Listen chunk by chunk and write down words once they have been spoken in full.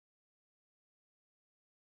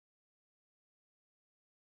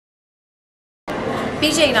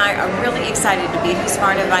BJ and I are really excited to be at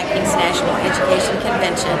the Vikings National Education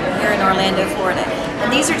Convention here in Orlando, Florida. And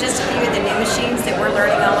these are just a few of the new machines that we're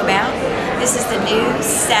learning all about. This is the new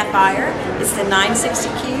Sapphire. It's the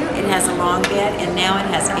 960Q. It has a long bed and now it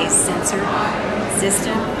has a sensor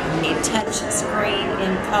system, a touch screen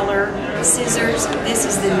in color, scissors. This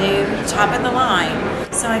is the new top of the line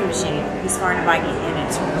sewing machine, Husqvarna Viking, and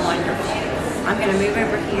it's wonderful. I'm going to move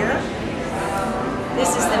over here.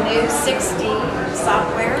 This is the new 6D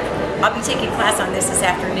software. I'll be taking class on this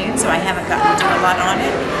afternoon, so I haven't gotten to do a lot on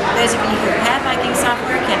it. Those of you who have Viking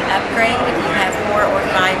software can upgrade if you have 4 or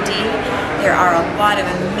 5D. There are a lot of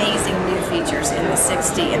amazing new features in the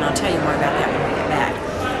 6D, and I'll tell you more about that when we get back.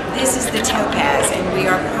 This is the Topaz, and we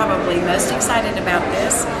are probably most excited about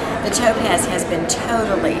this. The Topaz has been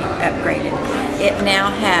totally upgraded. It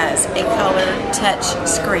now has a color touch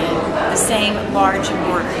screen, the same large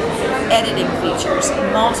border, editing features,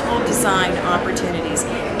 multiple design opportunities,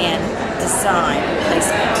 and design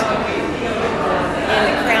placement. And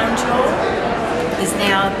the crown jewel is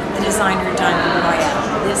now the designer Diamond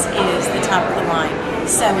Royale. This is the top of the line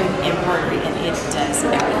sewing embroidery, and it does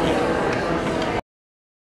everything.